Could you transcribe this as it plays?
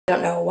I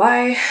don't know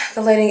why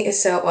the lighting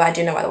is so, well, I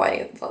do know why the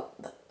lighting is,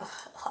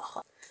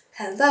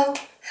 hello,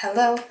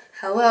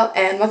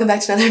 and welcome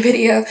back to another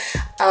video.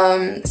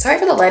 Sorry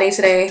for the lighting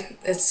today.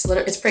 It's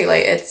pretty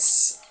late.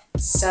 It's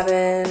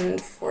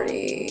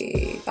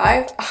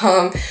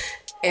 7:45.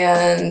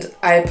 And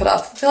I put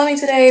off filming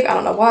today. I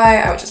don't know why.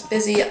 I was just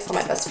busy. I saw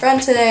my best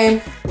friend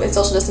today with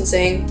social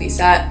distancing. We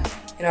sat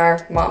in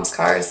our mom's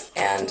cars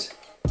and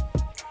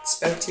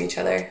spoke to each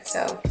other.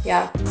 So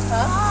yeah.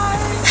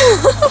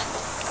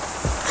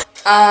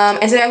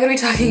 And today I'm going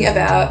to be talking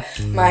about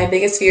my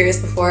biggest fears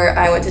before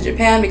I went to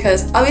Japan,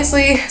 because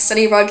obviously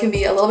studying abroad can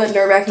be a little bit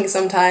nerve-wracking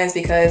sometimes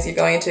because you're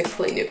going into a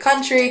completely new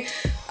country,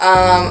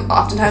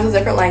 oftentimes a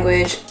different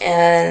language,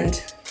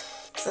 and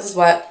this is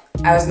what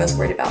I was most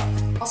worried about.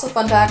 Also,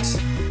 fun fact,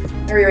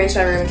 I rearranged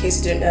my room in case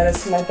you didn't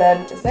notice. My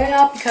bed is there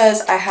now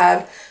because I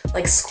have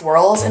like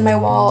squirrels in my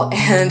wall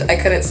and I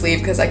couldn't sleep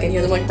because I can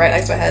hear them like right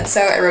next to my head, so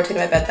I rotated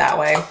my bed that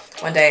way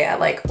one day at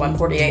like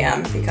 1:40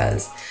 a.m.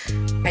 because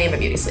I need my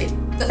beauty sleep.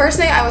 The first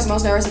thing I was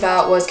most nervous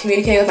about was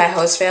communicating with my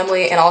host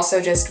family, and also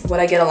just would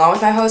I get along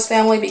with my host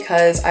family,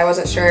 because I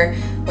wasn't sure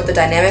what the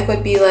dynamic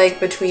would be like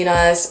between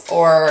us,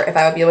 or if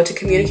I would be able to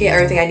communicate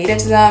everything I needed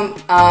to them.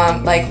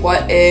 Like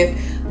what if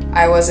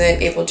I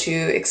wasn't able to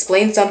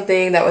explain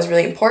something that was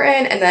really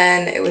important and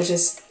then there was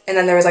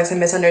like some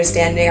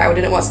misunderstanding. I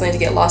didn't want something to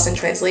get lost in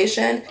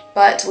translation.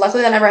 But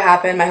luckily that never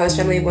happened. My host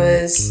family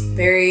was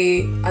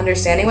very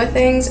understanding with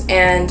things,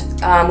 and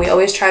we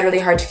always tried really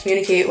hard to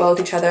communicate well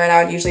with each other, and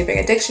I would usually bring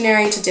a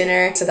dictionary to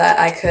dinner so that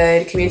I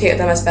could communicate with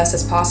them as best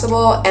as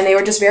possible. And they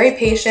were just very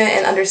patient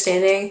and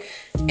understanding,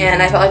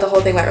 and I felt like the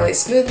whole thing went really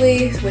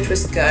smoothly, which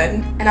was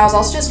good. And I was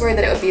also just worried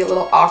that it would be a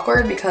little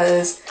awkward,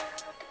 because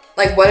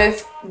like what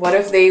if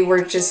they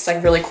were just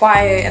like really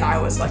quiet and I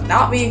was like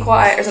not being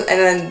quiet or something,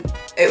 and then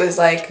it was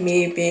like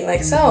me being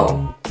like,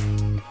 so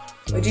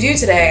what'd you do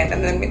today?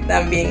 And then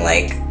them being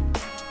like,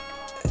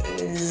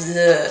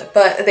 ugh.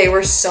 But they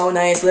were so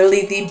nice,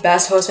 literally the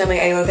best host family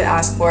anyone could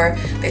ask for.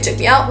 They took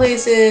me out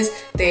places,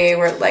 they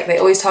were like, they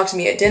always talked to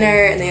me at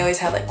dinner, and they always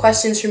had like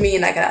questions for me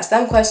and I could ask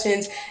them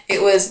questions. It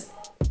was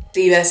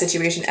the best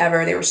situation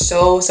ever. They were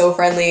so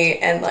friendly,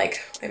 and like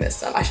I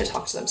miss them. I should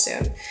talk to them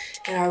soon.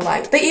 In our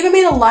line, they even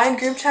made a line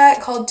group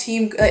chat called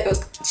it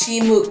was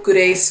Chimu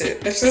Guresu,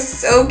 which was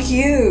so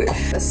cute.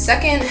 The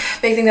second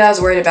big thing that I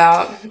was worried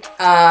about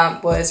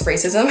was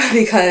racism,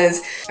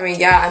 because I mean,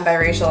 yeah, I'm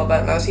biracial,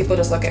 but most people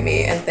just look at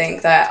me and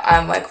think that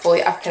I'm like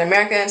fully African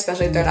American,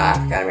 especially if they're not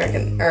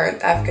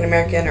African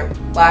American or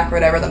black or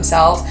whatever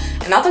themselves.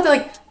 And not that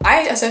like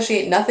I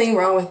associate nothing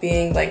wrong with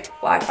being like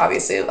black,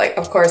 obviously. Like,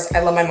 of course, I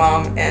love my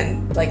mom,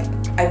 and like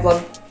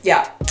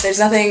yeah, there's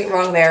nothing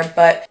wrong there,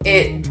 but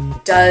it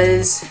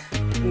does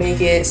make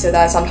it so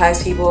that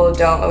sometimes people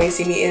don't always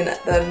see me in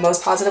the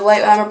most positive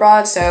light when I'm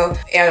abroad, or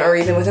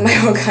even within my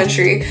own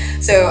country.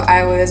 So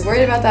I was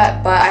worried about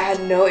that, but I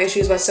had no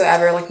issues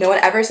whatsoever. Like, no one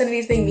ever said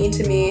anything mean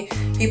to me.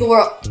 People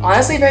were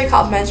honestly very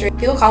complimentary.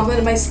 People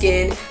complimented my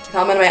skin, they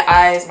complimented my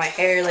eyes, my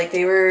hair. Like,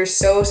 they were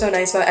so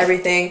nice about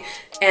everything,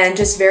 and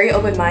just very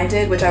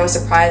open-minded, which I was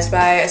surprised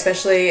by,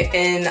 especially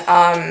in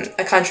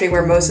a country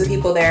where most of the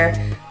people there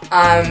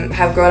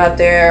have grown up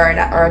there or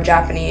are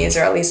Japanese,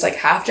 or at least like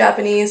half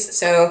Japanese.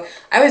 So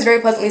I was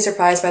very pleasantly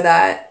surprised by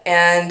that,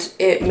 and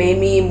it made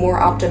me more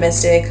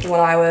optimistic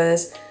when I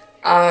was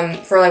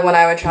when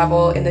I would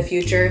travel in the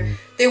future.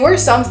 There were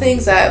some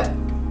things that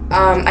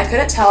I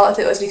couldn't tell if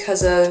it was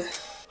because of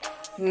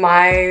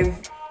my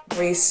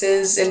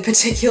races in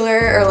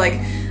particular, or like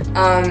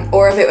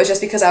or if it was just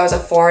because I was a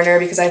foreigner,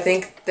 because I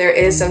think there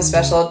is some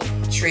special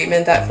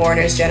treatment that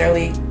foreigners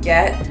generally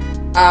get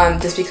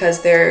just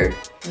because they're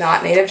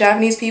not native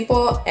Japanese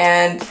people,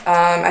 and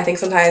I think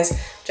sometimes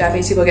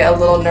Japanese people get a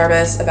little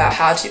nervous about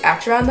how to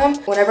act around them.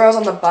 Whenever I was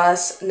on the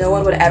bus, no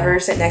one would ever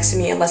sit next to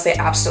me unless they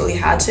absolutely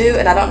had to,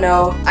 and I don't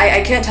know,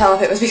 I can't tell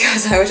if it was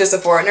because I was just a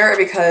foreigner or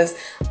because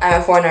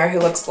I'm a foreigner who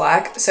looks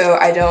black, so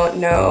I don't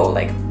know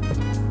like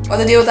what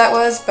the deal with that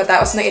was, but that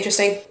was something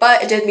interesting.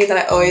 But it did mean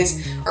that I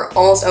always, or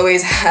almost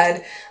always,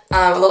 had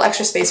a little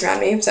extra space around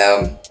me,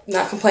 so I'm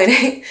not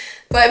complaining.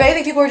 But I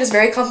think people were just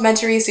very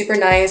complimentary, super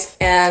nice,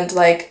 and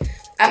like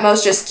at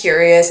most just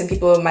curious, and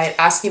people might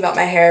ask me about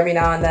my hair every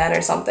now and then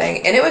or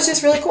something, and it was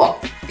just really cool.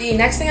 The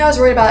next thing I was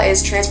worried about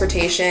is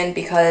transportation,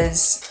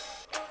 because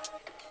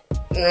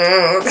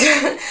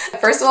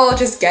first of all,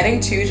 just getting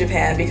to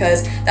Japan,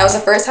 because that was the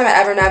first time I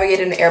ever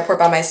navigated an airport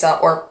by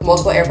myself, or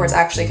multiple airports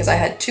actually, because I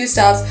had 2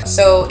 stops,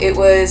 so it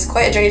was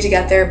quite a journey to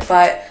get there,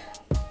 but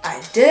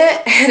I did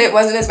it, and it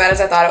wasn't as bad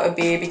as I thought it would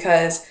be,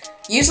 because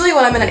usually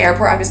when I'm in an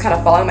airport, I'm just kind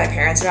of following my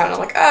parents around, and I'm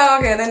like, oh,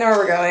 okay, they know where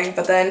we're going.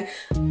 But then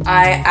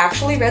I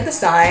actually read the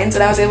signs,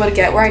 and I was able to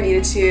get where I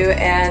needed to,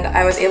 and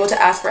I was able to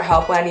ask for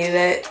help when I needed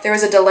it. There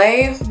was a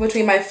delay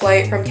between my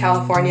flight from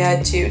California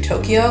to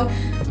Tokyo,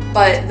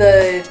 but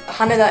the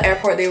Haneda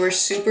airport, they were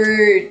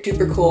super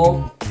duper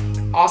cool,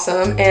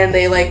 awesome, and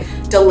they like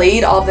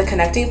delayed all of the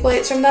connecting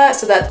flights from that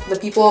so that the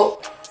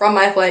people from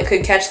my flight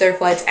could catch their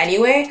flights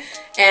anyway.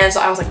 And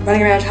so I was like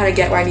running around trying to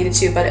get where I needed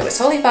to, but it was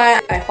totally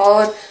fine. I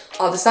followed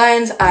all the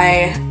signs.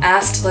 I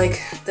asked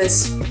like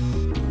this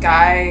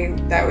guy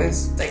that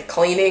was like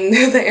cleaning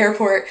the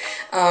airport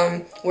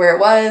where it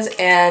was,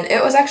 and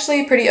it was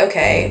actually pretty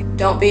okay.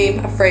 Don't be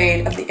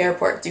afraid of the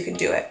airport. You can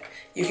do it.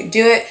 You can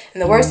do it,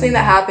 and the worst thing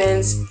that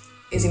happens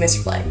is you miss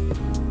your flight.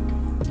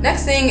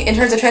 Next thing, in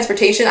terms of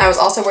transportation, I was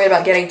also worried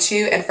about getting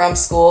to and from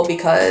school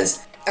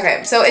because,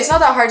 okay, so it's not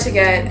that hard to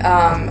get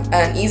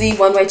an easy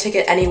one-way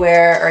ticket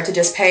anywhere or to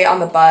just pay on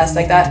the bus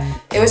like that.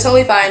 It was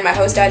totally fine. My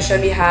host dad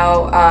showed me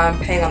how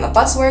paying on the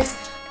bus works,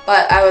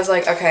 but I was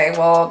like, okay,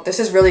 well, this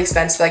is really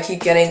expensive. I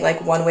keep getting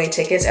like one-way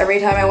tickets every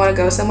time I want to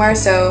go somewhere.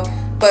 So,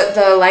 but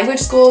the language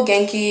school,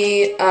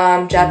 Genki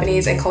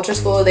Japanese and Culture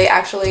School, they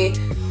actually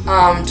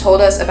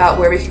told us about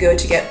where we could go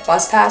to get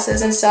bus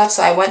passes and stuff.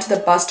 So I went to the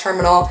bus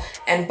terminal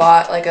and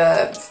bought like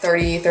a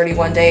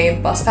 31 day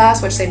bus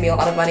pass, which saved me a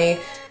lot of money.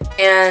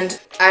 And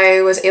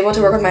I was able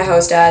to work with my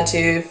host dad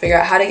to figure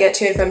out how to get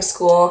to and from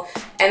school.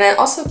 And then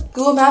also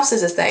Google Maps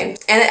is a thing.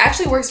 And it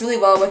actually works really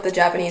well with the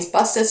Japanese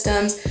bus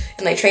systems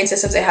and like train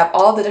systems. They have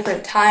all the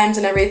different times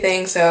and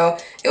everything. So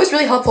it was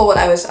really helpful when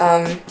I was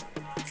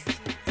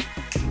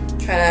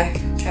trying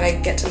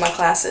to get to my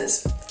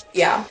classes.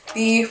 Yeah.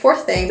 The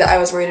fourth thing that I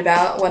was worried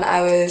about when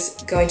I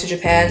was going to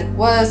Japan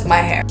was my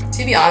hair.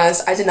 To be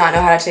honest, I did not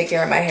know how to take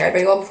care of my hair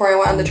very well before I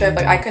went on the trip.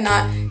 Like, I could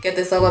not get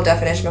this level of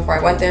definition before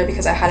I went there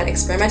because I hadn't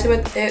experimented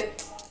with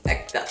it.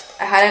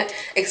 I hadn't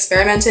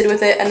experimented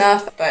with it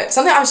enough, but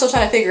something I'm still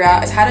trying to figure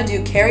out is how to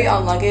do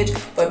carry-on luggage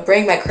but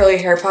bring my curly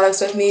hair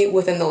products with me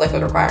within the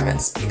liquid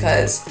requirements,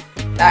 because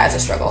that is a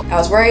struggle. I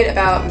was worried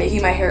about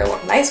making my hair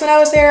look nice when I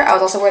was there. I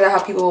was also worried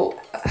about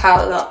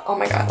oh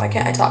my god, why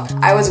can't I talk?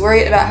 I was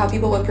worried about how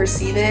people would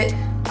perceive it.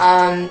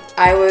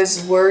 I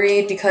was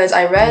worried because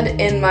I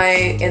read in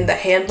the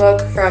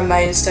handbook from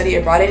my study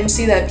abroad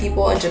agency that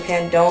people in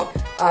Japan don't,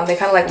 they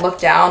kind of like look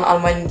down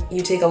on when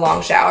you take a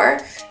long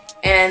shower.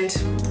 And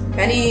if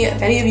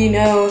any of you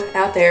know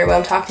out there what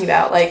I'm talking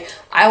about, like,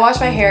 I wash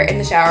my hair in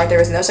the shower.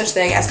 There is no such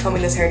thing as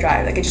combing this hair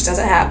dry. Like, it just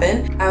doesn't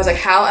happen. I was like,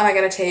 how am I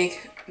gonna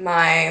take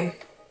my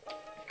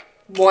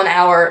 1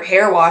 hour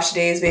hair wash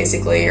days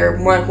basically, or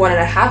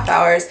 1.5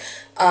 hours,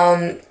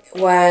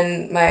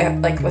 when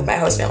with my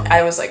host family?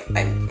 I was like,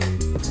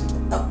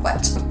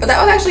 what? But that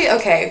was actually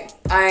okay.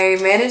 I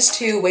managed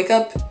to wake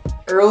up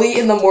early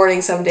in the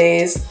morning some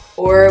days,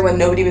 or when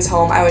nobody was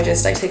home, I would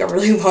just like take a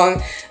really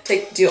long,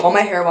 do all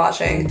my hair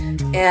washing,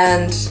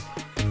 and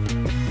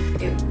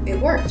it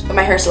worked. But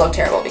my hair still looked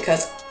terrible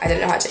because I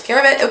didn't know how to take care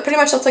of it. It pretty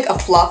much looked like a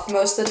fluff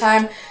most of the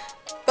time.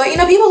 But you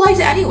know, people liked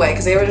it anyway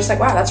because they were just like,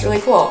 wow, that's really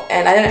cool.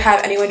 And I didn't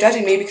have anyone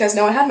judging me because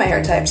no one had my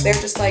hair type. So they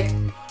were just like,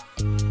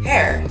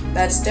 hair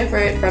that's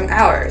different from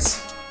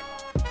ours.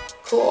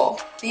 Cool.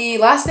 The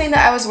last thing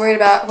that I was worried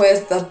about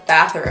was the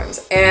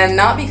bathrooms. And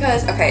not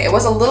because, okay, it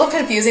was a little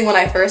confusing when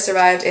I first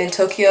arrived in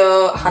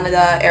Tokyo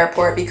Haneda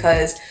Airport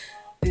because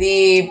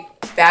the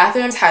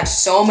bathrooms had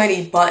so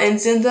many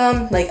buttons in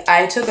them. Like,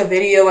 I took a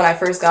video when I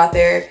first got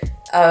there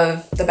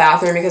of the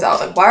bathroom because I was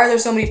like, why are there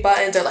so many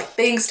buttons? They're like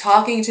things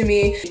talking to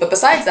me. But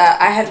besides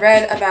that, I had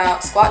read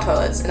about squat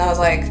toilets and I was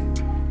like,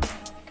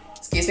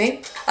 excuse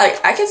me? Like,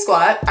 I can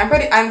squat.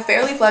 I'm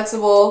fairly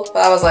flexible,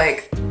 but I was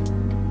like,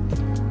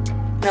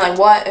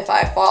 what if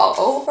I fall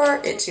over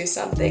into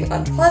something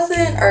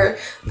unpleasant? Or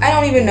I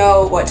don't even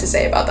know what to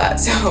say about that.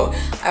 So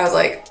I was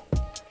like,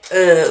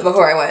 ugh,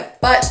 before I went.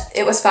 But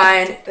it was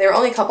fine. There were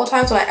only a couple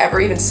times when I ever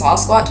even saw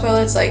squat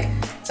toilets. Like,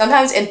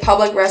 sometimes in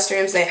public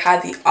restrooms, they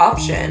had the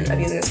option of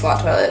using a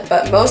squat toilet,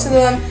 but most of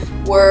them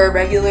were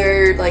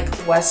regular, like,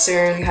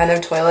 Western kind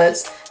of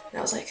toilets. And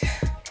I was like,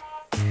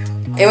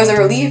 it was a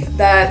relief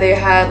that they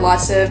had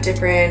lots of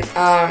different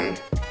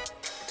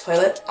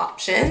toilet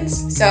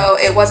options. So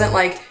it wasn't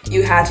like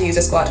you had to use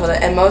a squat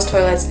toilet. And most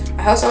toilets,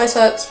 my house toilets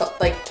felt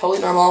like totally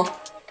normal.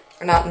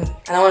 Or not, I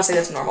don't want to say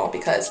that's normal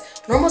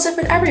because normal is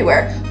different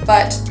everywhere,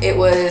 but it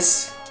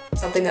was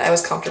something that I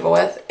was comfortable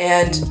with,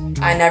 and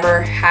I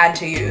never had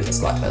to use a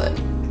squat toilet,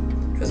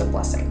 which was a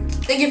blessing.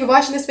 Thank you for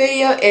watching this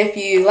video. If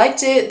you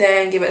liked it,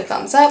 then give it a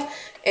thumbs up.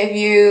 If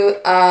you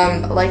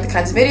like the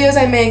kinds of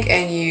videos I make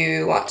and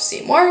you want to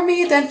see more of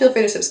me, then feel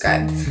free to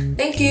subscribe.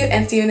 Thank you,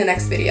 and see you in the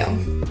next video.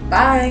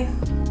 Bye!